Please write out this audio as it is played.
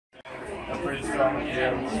pretty strong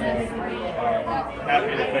field, so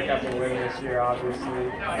happy to pick up a win this year,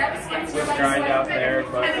 obviously. Just grind out there,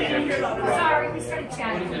 but the difference is not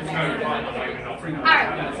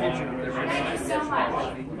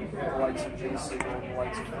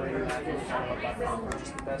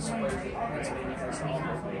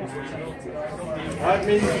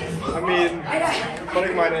I mean,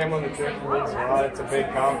 putting my name on the trip means a lot. It's a big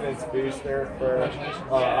confidence booster for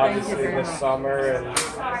obviously this summer, and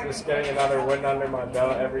just getting another win under my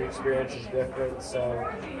belt. Every experience is different, so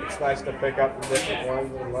it's nice to pick up the different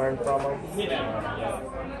ones and learn from them.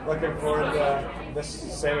 Looking forward to this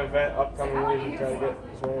same event upcoming week and try to get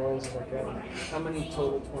as many wins as I can. How many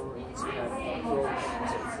total tournament wins do you have?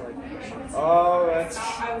 Oh, that's a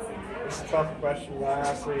tough question. I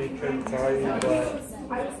honestly couldn't tell you, but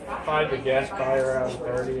if I had to guess, probably around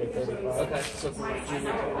 30 or 35. Okay, so from like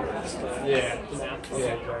junior tournaments to yeah, now.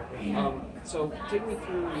 Yeah, exactly. So take me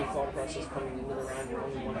through your thought process coming into the round. You're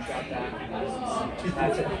only one shot back.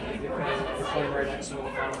 You're playing right next to the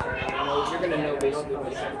final pair. I know you're going to know basically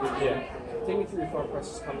what you have to do. Yeah. Take me through your thought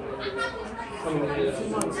process coming into this,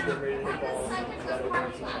 getting ready to hit the ball.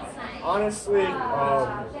 Honestly, if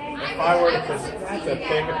I were to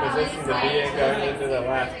pick a position to be in going into the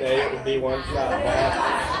last day, it would be one shot back.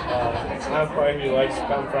 I'm a player who likes to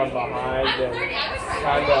come from behind and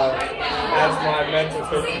kind of, as my mental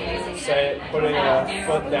could say it, putting a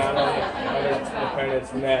foot down on the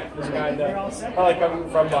opponent's neck. Just kind of, I like coming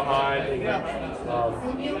from behind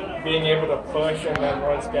and being able to push, and then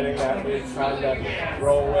once getting that lead, kind of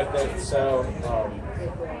roll with it. So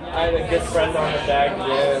I had a good friend on the back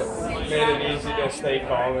again. Made it easy to stay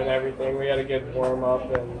calm and everything. We had a good warm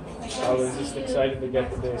up, and I was just excited to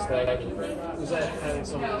get the day started. Was that having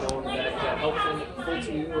someone knowing that helpful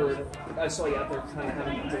to you, or I saw you out there kind of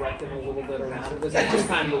having to direct him a little bit around? Was that just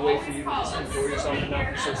kind of a way for you to just enjoy yourself and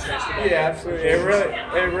not be so stressed about it? Yeah, absolutely.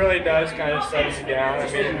 It really does kind of set you down.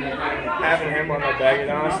 I mean, having him on the back, it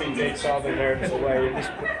honestly takes all the nerves away. You're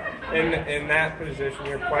just in that position,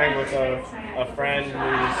 you're playing with a friend who's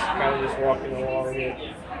kind of just walking along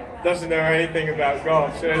and doesn't know anything about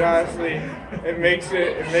golf. So it honestly, it makes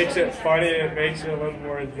it funny, and it makes it a little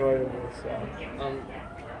more enjoyable. So.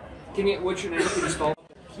 What's your name? Can you spell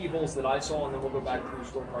key holes that I saw, and then we'll go back through your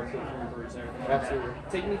scorecard, go through your birdies there. Absolutely.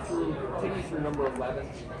 Take me through number 11.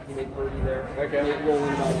 You made birdie there. Okay. You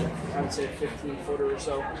rolling about, I would say, a 15-footer or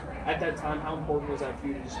so. At that time, how important was that for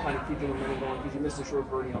you to just kind of keep the momentum going, because you missed a short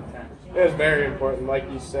birdie on 10? It was very important, like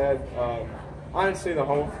you said. Honestly, the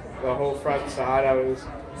whole front side, I was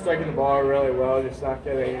striking the ball really well, just not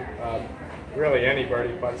getting really any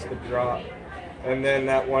birdie putts to drop. And then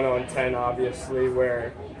that one on 10, obviously,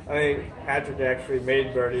 where I think Patrick actually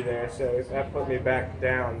made birdie there, so that put me back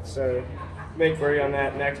down. So make birdie on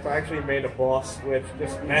that next. I actually made a ball switch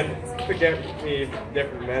just meant to get me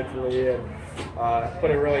different mentally, and put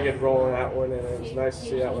a really good roll in that one, and it was nice to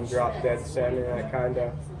see that one drop dead center. And that kind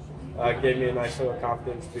of gave me a nice little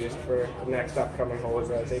confidence boost for the next upcoming holes,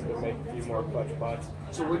 where I was able to make a few more clutch putts.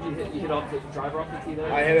 So what did you hit? You hit off the driver off the tee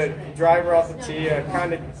there? I hit a driver off the tee. I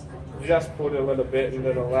kind of just pulled it a little bit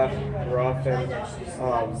into the left rough, and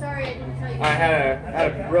I had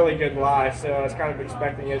a really good lie, so I was kind of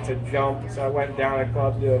expecting it to jump. So I went down a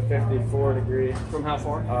club to a 54 degree. From how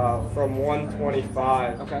far? From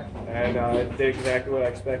 125. Okay. And it did exactly what I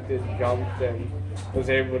expected. Jumped and was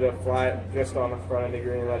able to fly it just on the front of the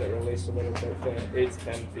green, let it release a little bit, 8 to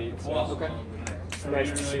 10 feet. So okay. It's nice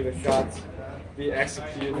to see the shots be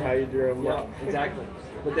executed how you drew them up. Exactly.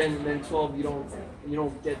 But then 12, you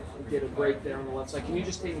don't get a break there on the left side. Can you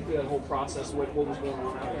just take me through that whole process? What was going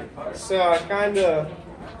on out there? So I kind of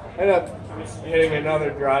ended up hitting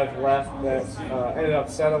another drive left that ended up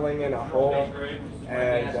settling in a hole.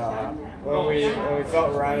 And when we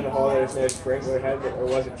felt around in the hole, there was no sprinkler head, but there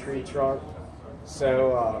was a tree trunk.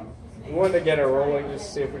 So we wanted to get it rolling just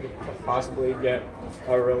to see if we could possibly get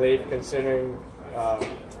a relief, considering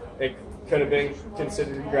it could have been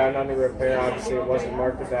considered ground under repair. Obviously, it wasn't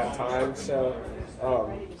marked at that time. So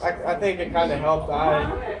I think it kind of helped.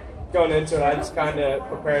 Going into it, I just kind of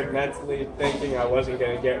prepared mentally, thinking I wasn't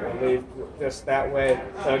going to get relief just that way.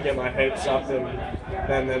 So I'd get my hopes up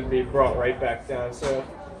and then be brought right back down. So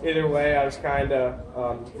either way, I was kind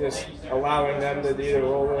of just allowing them to do the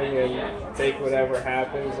rolling and take whatever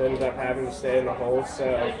happens. Ended up having to stay in the hole.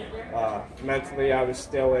 So mentally, I was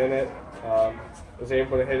still in it. Was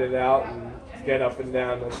able to hit it out and get up and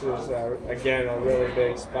down. This was, again, a really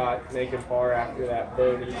big spot, making par after that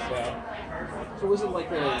birdie. So was it like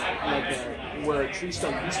where a tree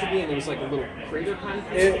stump used to be, and there was like a little crater kind of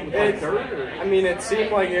thing? I mean, it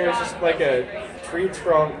seemed like it was just like a tree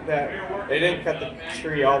trunk that they didn't cut the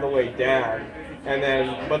tree all the way down, and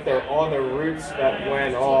then but all the roots that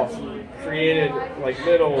went off created like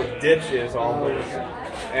little ditches almost,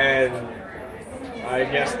 and I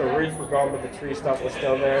guess the roots were gone, but the tree stuff was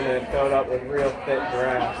still there, and then it filled up with real thick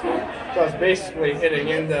grass. So I was basically hitting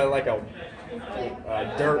into like a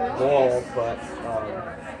dirt wall, but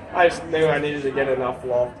I just knew I needed to get enough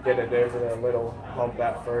loft to get it over the little hump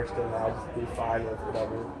at first, and I'd be fine with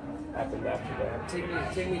whatever happened after that.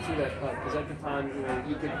 Take me through that putt, because at the time,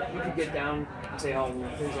 you could get down and say, oh,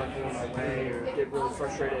 things aren't going my way, or get really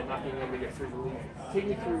frustrated at not being able to get through the lead. Take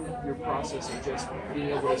me through your process of just being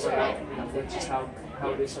able to say, that's just how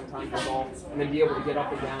it is sometimes with golf, and then be able to get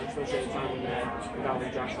up and down, especially at the time when you had a guy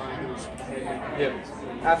like Josh Ryan who was ahead.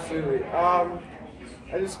 Yeah, absolutely.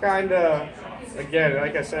 I just kind of, again,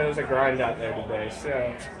 like I said, it was a grind out there today.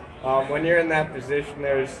 So when you're in that position,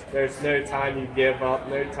 there's no time you give up,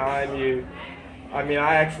 no time you. I mean,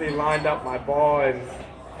 I actually lined up my ball and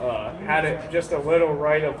had it just a little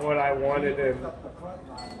right of what I wanted, and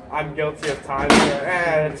I'm guilty of times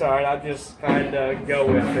where, it's all right, I'll just kind of go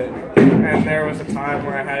with it. And there was a time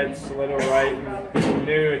where I had it just a little right and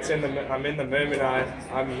knew I'm in the moment.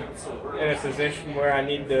 I'm in a position where I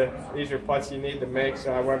need to, these are putts you need to make,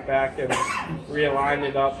 so I went back and realigned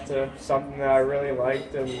it up to something that I really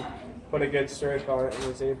liked and put a good stroke on it and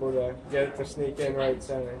was able to get it to sneak in right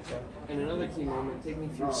center. So. And another key moment, take me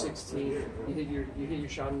through 16. You hit your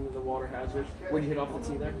shot into the water hazard. Where did you hit off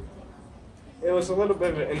the tee there? It was a little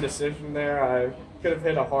bit of an indecision there. I could have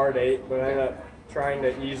hit a hard 8, but I ended up trying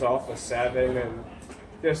to ease off a 7 and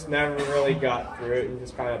just never really got through it and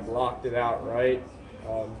just kind of blocked it out right.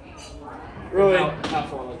 Really. How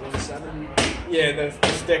far? Like 170? Yeah, the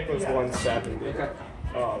stick was 170. Okay.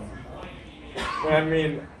 I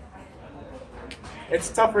mean, it's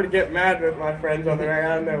tougher to get mad with my friends on the right.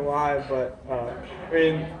 I don't know why, but I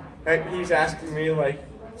mean, he's asking me like,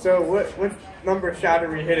 so what number shot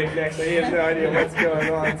are we hitting next? So he has no idea what's going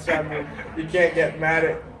on. So I mean, you can't get mad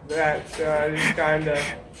at that. So I just kind of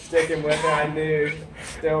sticking with it. I knew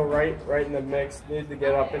still right in the mix. Needed to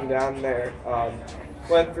get up and down there.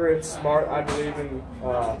 Went through it smart. I believe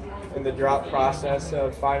in the drop process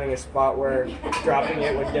of finding a spot where dropping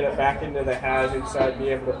it would get it back into the hazard, so I'd be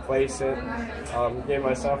able to place it. Gave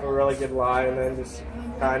myself a really good lie, and then just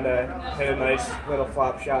kind of hit a nice little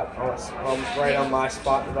flop shot right on my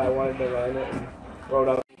spot that I wanted to land it, and rolled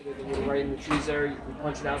up. Right in the trees there, you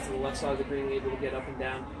punch it out to the left side of the green, able to get up and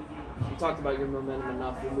down. You talked about your momentum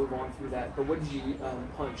enough. We'll move on through that. But what did you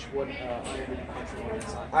punch? What iron did you punch on the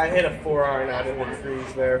inside? I hit a 4-iron out of the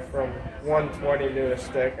trees there from 120 to a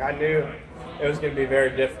stick. I knew it was going to be very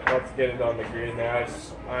difficult to get it on the green there. I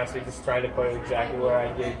was honestly just trying to put it exactly where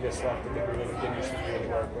I did, just left in the green and give me some green to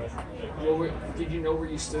work with. Well, did you know where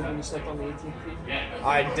you stood when you stepped on the 18th tee?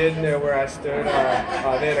 I did know where I stood.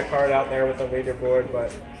 They had a card out there with a leaderboard,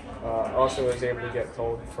 but also was able to get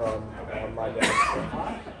told from my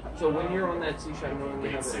dad. So when you're on that tee shot, knowing you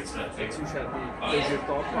have a two-shot lead, does your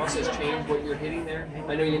thought process change what you're hitting there?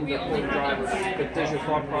 I know you ended up playing driver, but does your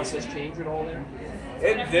thought process change at all there?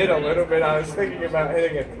 It did a little bit. I was thinking about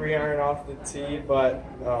hitting a 3-iron off the tee, but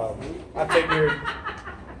I figured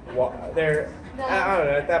there. I don't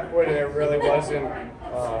know. At that point, there really wasn't.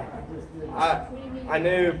 I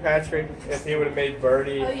knew Patrick, if he would have made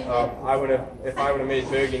birdie, I would have. If I would have made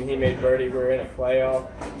bogey and he made birdie, we were in a playoff.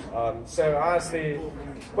 So honestly,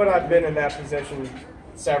 but I've been in that position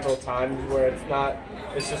several times where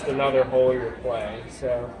it's just another hole you're playing.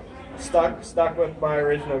 So stuck with my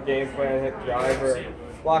original game plan, hit driver,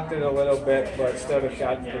 blocked it a little bit, but still the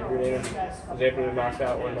shot to the green and was able to knock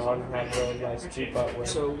that one on and had a really nice cheap up win.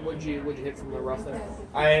 So what'd you hit from the rough there?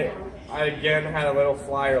 I again had a little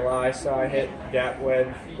flyer lie, so I hit gap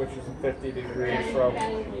wedge, which is a 50 degree from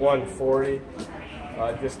 140.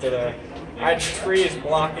 Just to the trees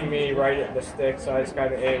blocking me right at the stick, so I just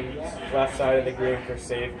kind of aimed left side of the green for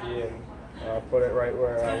safety and put it right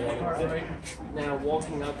where I wanted it. Now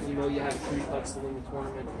walking up, you have 3 putts to win the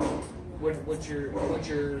tournament. What's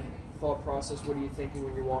your thought process? What are you thinking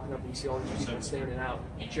when you're walking up and you see all these people standing out,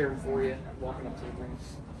 cheering for you, walking up to the green?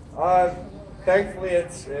 Thankfully,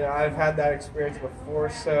 I've had that experience before.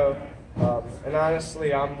 So, and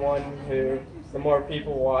honestly, I'm one who, the more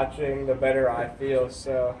people watching, the better I feel.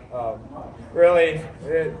 So, really,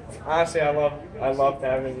 honestly, I loved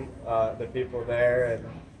having the people there,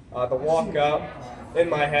 and the walk up. In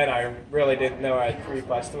my head, I really didn't know I had 3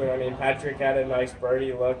 putts to win. I mean, Patrick had a nice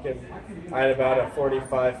birdie look, and I had about a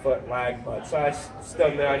 45-foot lag putt. So I still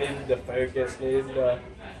knew I needed to focus, needed to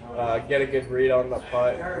get a good read on the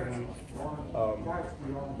putt, and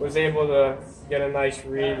was able to get a nice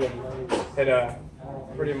read and hit a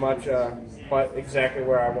pretty much but exactly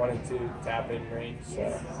where I wanted to tap in range.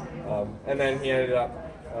 So, and then he ended up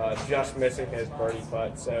just missing his birdie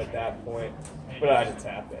putt. So at that point, but I had to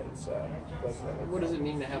tap in. So what does it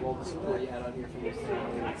mean to have all the support you had out here from your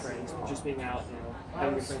family and your friends? Just being out,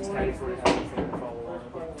 having your friends caddy for you, having your family follow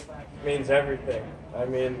along. Means everything. I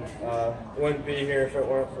mean, wouldn't be here if it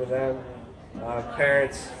weren't for them.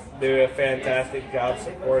 Parents do a fantastic job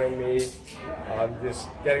supporting me, just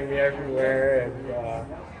getting me everywhere, and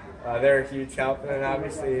they're a huge help. And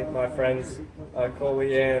obviously, my friends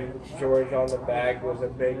Coley and George on the bag was a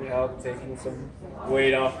big help, taking some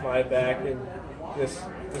weight off my back and just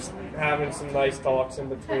having some nice talks in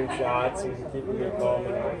between shots and keeping me calm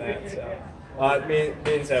and all that. So it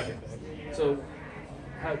means everything. So,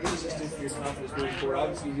 what does this do for your confidence moving forward?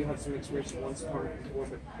 Obviously, you do have some experience in one tournament before,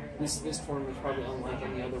 but this tournament is probably unlike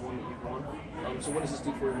any other one that you've won. So what does this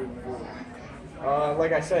do for you moving forward?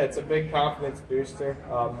 Like I said, it's a big confidence booster.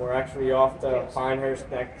 We're actually off to Pinehurst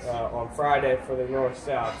on Friday for the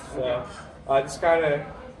North-South. So just kind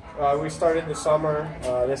of, we started the summer.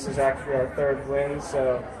 This is actually our third win,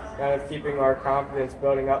 so kind of keeping our confidence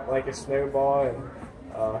building up like a snowball and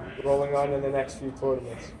rolling on to the next few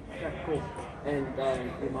tournaments. Okay, cool. And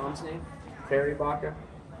your mom's name? Carson Bacha.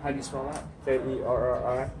 How do you spell that?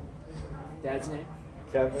 Kerri. Dad's name?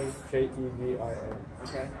 Kevin, Kevin.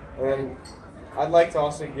 Okay. And then I'd like to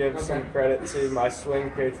also give some credit to my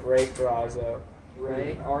swing coach, Ray Carrazzo.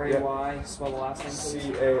 Ray, R-A-Y, spell the last name,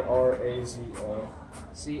 please. Carazo.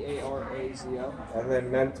 Carazo. And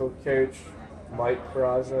then mental coach, Mike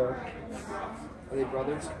Carrazzo. Are they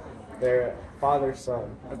brothers? They're father,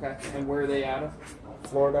 son. Okay. And where are they out of?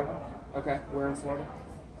 Florida. Okay. Where in Florida?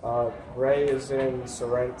 Ray is in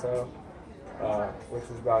Sorrento, which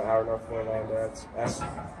is about an hour north of Orlando. That's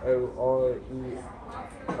S-O-R-E,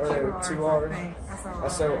 or 2 R's.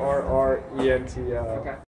 S-O-R-R-E-N-T-O. Okay.